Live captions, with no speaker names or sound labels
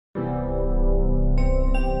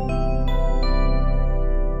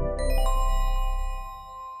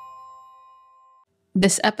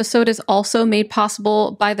This episode is also made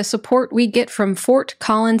possible by the support we get from Fort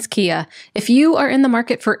Collins Kia. If you are in the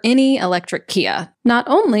market for any electric Kia, not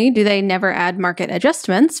only do they never add market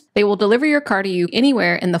adjustments, they will deliver your car to you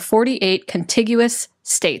anywhere in the 48 contiguous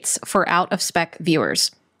states for out-of-spec viewers.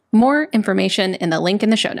 More information in the link in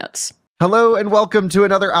the show notes. Hello and welcome to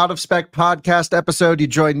another Out of Spec podcast episode. You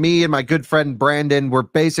join me and my good friend Brandon. We're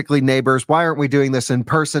basically neighbors. Why aren't we doing this in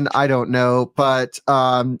person? I don't know. But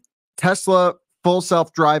Tesla full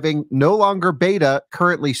self-driving, no longer beta,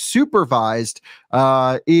 currently supervised,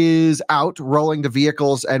 is out rolling to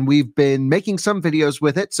vehicles, and we've been making some videos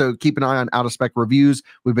with it, so keep an eye on Out of Spec reviews.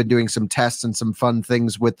 We've been doing some tests and some fun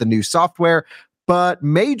things with the new software, but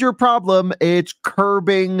major problem, it's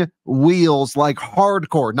curbing wheels like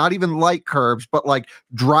hardcore, not even light curbs, but like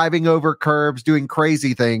driving over curbs, doing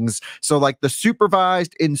crazy things. So like the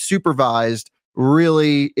supervised in supervised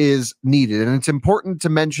really is needed. And it's important to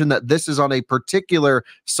mention that this is on a particular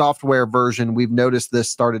software version. We've noticed this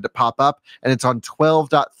started to pop up, and it's on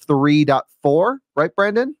 12.3.4, right,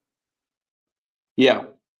 Brandon? Yeah,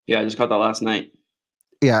 I just caught that last night.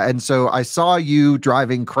 Yeah, and so I saw you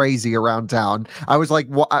driving crazy around town. I was like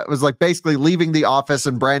basically leaving the office,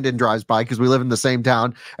 and Brandon drives by because we live in the same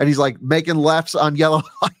town, and he's like making lefts on yellow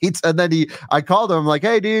lights. And then I called him, I'm like,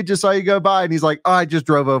 "Hey, dude, just saw you go by," and he's like, "Oh, I just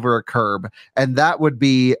drove over a curb." And that would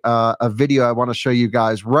be a video I want to show you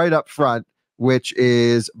guys right up front, which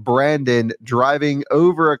is Brandon driving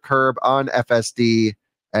over a curb on FSD,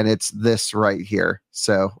 and it's this right here.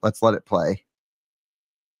 So let's let it play.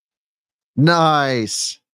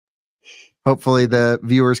 Nice. Hopefully the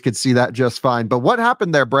viewers could see that just fine. But what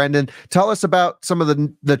happened there, Brandon? Tell us about some of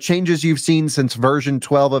the changes you've seen since version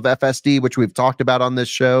 12 of FSD, which we've talked about on this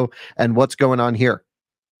show, and what's going on here.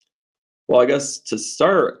 Well, I guess to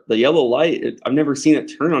start, the yellow light, I've never seen it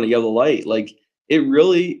turn on a yellow light. Like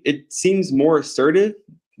it seems more assertive,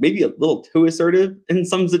 maybe a little too assertive in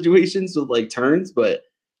some situations with like turns, but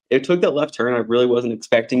it took that left turn. I really wasn't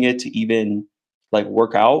expecting it to even like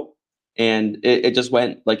work out. And it just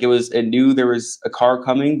went like it knew there was a car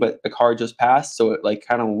coming, but the car just passed. So it like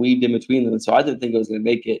kind of weaved in between them. So I didn't think it was going to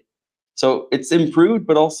make it. So it's improved,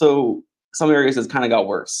 but also some areas it's kind of got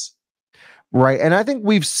worse. Right. And I think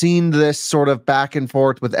we've seen this sort of back and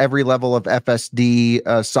forth with every level of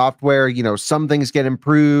FSD software. You know, some things get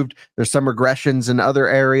improved. There's some regressions in other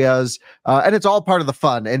areas. And it's all part of the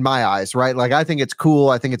fun in my eyes, right? Like, I think it's cool.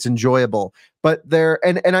 I think it's enjoyable. But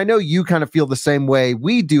and I know you kind of feel the same way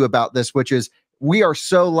we do about this, which is we are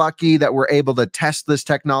so lucky that we're able to test this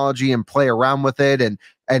technology and play around with it and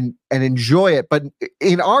enjoy it. But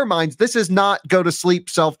in our minds, this is not go to sleep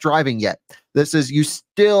self-driving yet. This is, you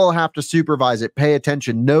still have to supervise it, pay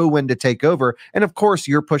attention, know when to take over. And of course,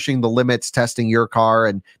 you're pushing the limits, testing your car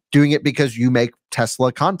and doing it because you make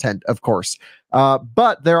Tesla content, of course.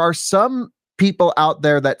 But there are some people out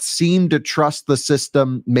there that seem to trust the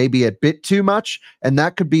system maybe a bit too much. And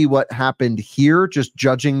that could be what happened here, just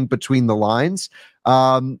judging between the lines.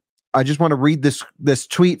 I just want to read this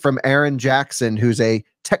tweet from Aaron Jackson, who's a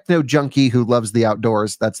techno junkie who loves the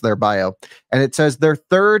outdoors. That's their bio. And it says their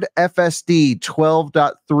third FSD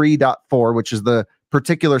 12.3.4, which is the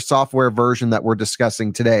particular software version that we're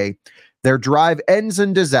discussing today. Their drive ends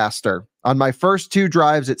in disaster. On my first two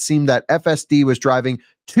drives, it seemed that FSD was driving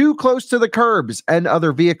too close to the curbs and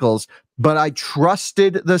other vehicles, but I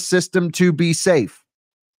trusted the system to be safe.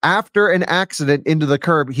 After an accident into the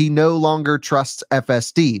curb, he no longer trusts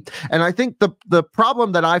FSD. And I think the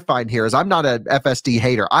problem that I find here is I'm not an FSD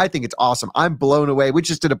hater. I think it's awesome. I'm blown away. We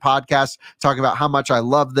just did a podcast talking about how much I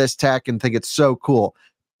love this tech and think it's so cool.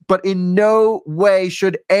 But in no way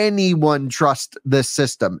should anyone trust this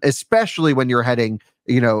system, especially when you're heading,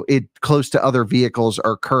 it close to other vehicles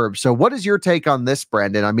or curbs. So what is your take on this,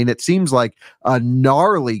 Brandon? I mean, it seems like a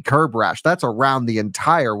gnarly curb rash. That's around the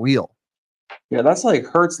entire wheel. Yeah, that's like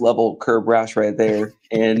Hertz level curb rash right there.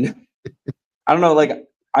 And I don't know, like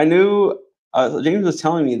I knew James was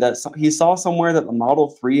telling me that he saw somewhere that the Model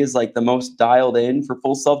 3 is like the most dialed in for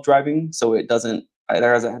full self-driving. So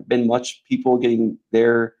there hasn't been much people getting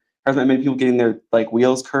there hasn't been many people getting their like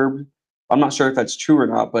wheels curbed. I'm not sure if that's true or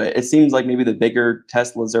not, but it seems like maybe the bigger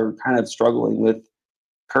Teslas are kind of struggling with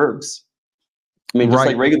curbs. I mean, just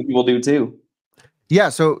like regular people do too. Yeah,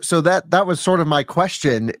 so that was sort of my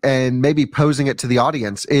question, and maybe posing it to the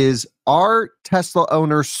audience is, are Tesla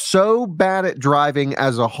owners so bad at driving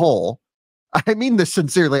as a whole? I mean this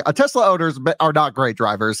sincerely. Tesla owners are not great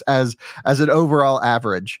drivers as an overall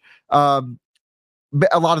average.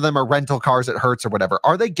 A lot of them are rental cars at Hertz or whatever.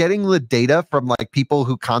 Are they getting the data from like people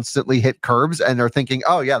who constantly hit curbs and are thinking,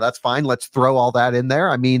 oh yeah, that's fine, let's throw all that in there?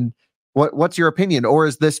 I mean, what's your opinion? Or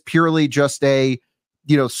is this purely just a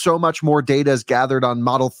so much more data is gathered on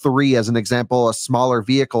Model 3, as an example, a smaller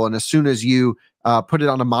vehicle. And as soon as you put it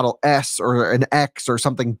on a Model S or an X or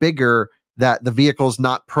something bigger, that the vehicle's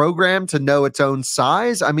not programmed to know its own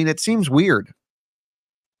size. I mean, it seems weird.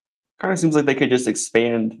 Kind of seems like they could just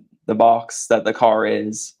expand the box that the car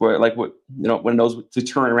is, where like when it knows to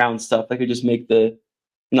turn around stuff, they could just make the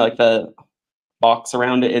like the box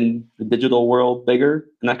around it in the digital world bigger,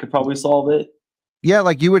 and that could probably solve it. Yeah,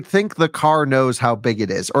 like you would think the car knows how big it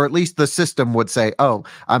is, or at least the system would say, oh,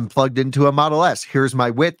 I'm plugged into a Model S. Here's my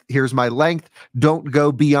width. Here's my length. Don't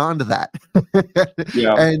go beyond that.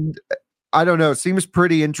 Yeah. And I don't know. It seems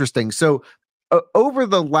pretty interesting. So over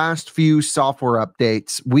the last few software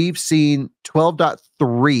updates, we've seen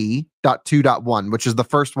 12.3.2.1, which is the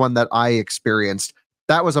first one that I experienced.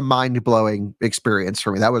 That was a mind-blowing experience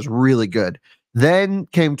for me. That was really good. Then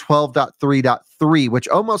came 12.3.3, which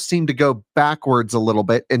almost seemed to go backwards a little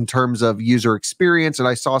bit in terms of user experience, and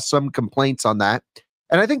I saw some complaints on that.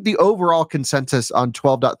 And I think the overall consensus on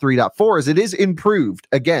 12.3.4 is it is improved.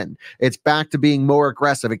 Again, it's back to being more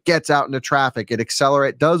aggressive. It gets out into traffic. It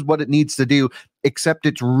accelerates, does what it needs to do, except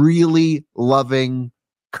it's really loving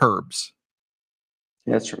curbs.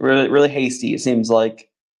 Yeah, it's really, really hasty. It seems like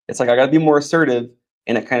it's like I got to be more assertive,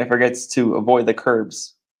 and it kind of forgets to avoid the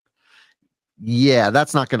curbs. Yeah,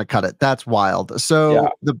 that's not going to cut it. That's wild. So Yeah,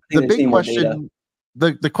 the big question,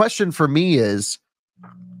 the question for me is,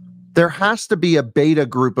 there has to be a beta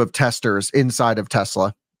group of testers inside of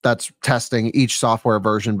Tesla that's testing each software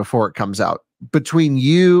version before it comes out. Between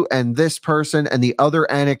you and this person and the other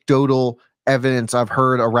anecdotal evidence I've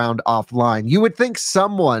heard around offline, you would think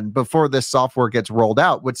someone before this software gets rolled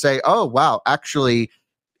out would say, oh, wow, actually,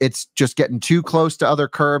 it's just getting too close to other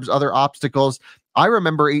curbs, other obstacles. I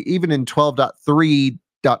remember even in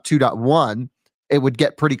 12.3.2.1, it would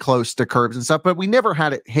get pretty close to curbs and stuff, but we never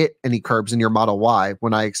had it hit any curbs in your Model Y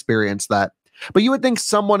when I experienced that. But you would think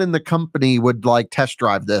someone in the company would like test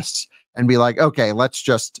drive this and be like, okay, let's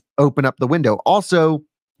just open up the window. Also,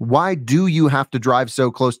 why do you have to drive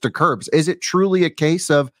so close to curbs? Is it truly a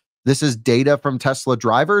case of this is data from Tesla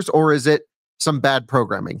drivers, or is it some bad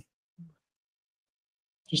programming?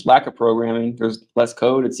 Just lack of programming. There's less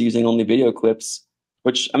code. It's using only video clips,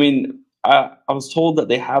 which, I mean, I was told that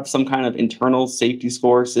they have some kind of internal safety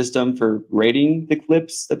score system for rating the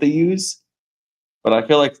clips that they use, but I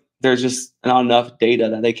feel like there's just not enough data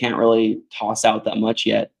that they can't really toss out that much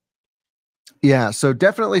yet. Yeah, so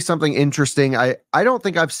definitely something interesting. I don't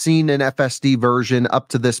think I've seen an FSD version up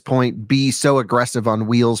to this point be so aggressive on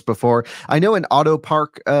wheels before. I know in Auto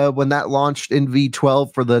Park, when that launched in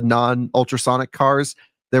V12 for the non-ultrasonic cars,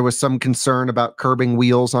 there was some concern about curbing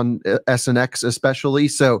wheels on S and X especially.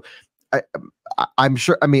 So I'm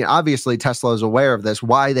sure, I mean, obviously Tesla is aware of this.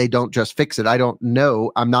 Why they don't just fix it, I don't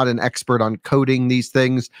know. I'm not an expert on coding these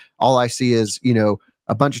things. All I see is,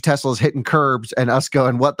 a bunch of Teslas hitting curbs and us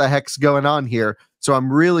going, what the heck's going on here? So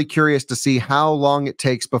I'm really curious to see how long it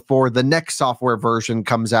takes before the next software version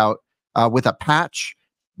comes out with a patch.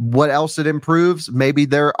 What else it improves? Maybe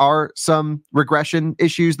there are some regression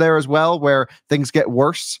issues there as well, where things get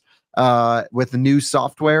worse with the new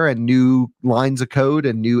software and new lines of code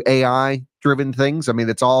and new AI driven things. I mean,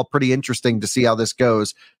 it's all pretty interesting to see how this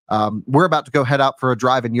goes. We're about to go head out for a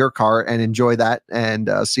drive in your car and enjoy that and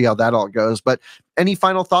see how that all goes. But any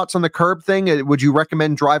final thoughts on the curb thing? Would you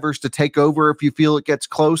recommend drivers to take over if you feel it gets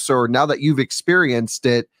close, or now that you've experienced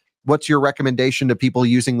it, what's your recommendation to people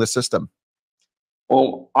using the system?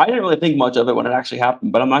 Well, I didn't really think much of it when it actually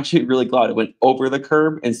happened, but I'm actually really glad it went over the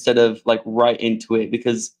curb instead of like right into it,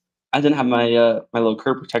 because I didn't have my my little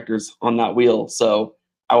curb protectors on that wheel, so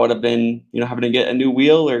I would have been having to get a new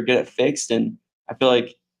wheel or get it fixed. And I feel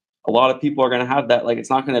like a lot of people are going to have that. Like, it's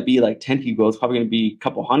not going to be like 10 people. It's probably going to be a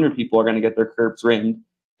couple hundred people are going to get their curbs rimmed.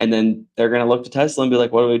 And then they're going to look to Tesla and be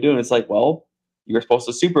like, what do we do? And it's like, well, you're supposed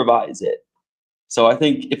to supervise it. So I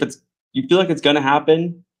think if you feel like it's going to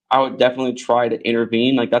happen, I would definitely try to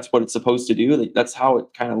intervene. Like, that's what it's supposed to do. Like, that's how it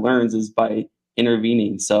kind of learns, is by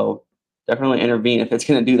intervening. So definitely intervene. If it's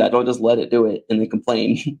going to do that, don't just let it do it and then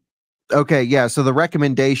complain. Okay, yeah. So the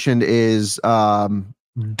recommendation is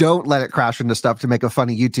don't let it crash into stuff to make a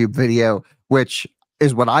funny YouTube video, which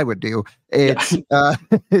is what I would do. It's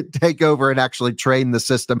take over and actually train the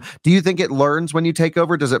system. Do you think it learns when you take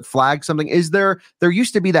over? Does it flag something? There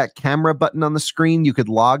used to be that camera button on the screen. You could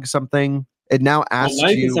log something. It now asks now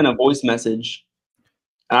you can send a voice message.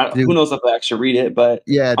 Who knows if I actually read it, but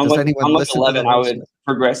yeah, does anyone on listen 11, to I would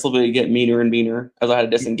progressively get meaner and meaner as I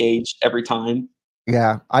had to disengage every time.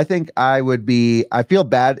 Yeah, I think I feel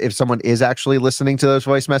bad if someone is actually listening to those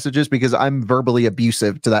voice messages because I'm verbally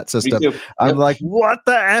abusive to that Me system. too. I'm Yep. like, what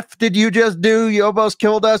the F did you just do? You almost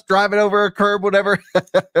killed us driving over a curb, whatever.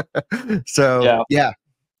 So, Yeah. yeah, And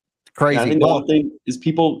crazy. I think the one thing is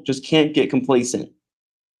people just can't get complacent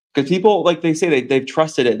because people, like they say, they've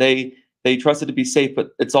trusted it. They trust it to be safe,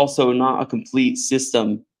 but it's also not a complete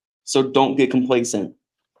system. So don't get complacent.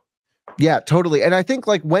 Yeah, totally. And I think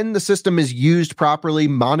like when the system is used properly,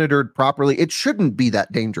 monitored properly, it shouldn't be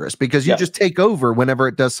that dangerous because you just take over whenever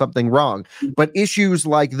it does something wrong. But issues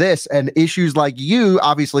like this and issues like you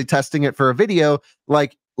obviously testing it for a video,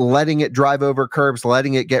 like letting it drive over curbs,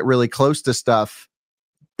 letting it get really close to stuff,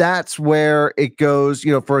 that's where it goes,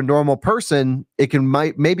 for a normal person, it can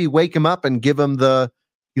maybe wake them up and give them the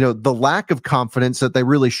lack of confidence that they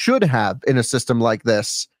really should have in a system like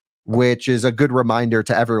this, which is a good reminder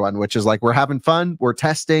to everyone, which is like, we're having fun, we're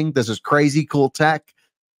testing, this is crazy cool tech,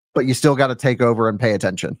 but you still got to take over and pay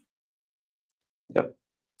attention. Yep.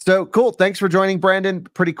 So cool. Thanks for joining, Brandon.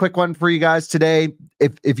 Pretty quick one for you guys today.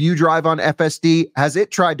 If you drive on FSD, has it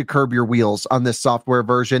tried to curb your wheels on this software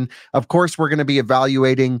version? Of course, we're going to be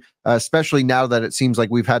evaluating, especially now that it seems like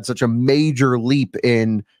we've had such a major leap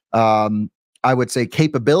in, I would say,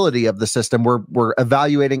 capability of the system. We're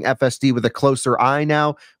evaluating FSD with a closer eye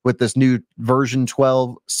now with this new version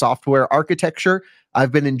 12 software architecture.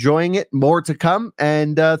 I've been enjoying it. More to come.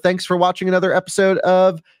 And thanks for watching another episode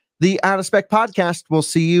of the Out of Spec podcast. We'll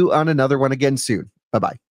see you on another one again soon.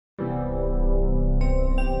 Bye-bye.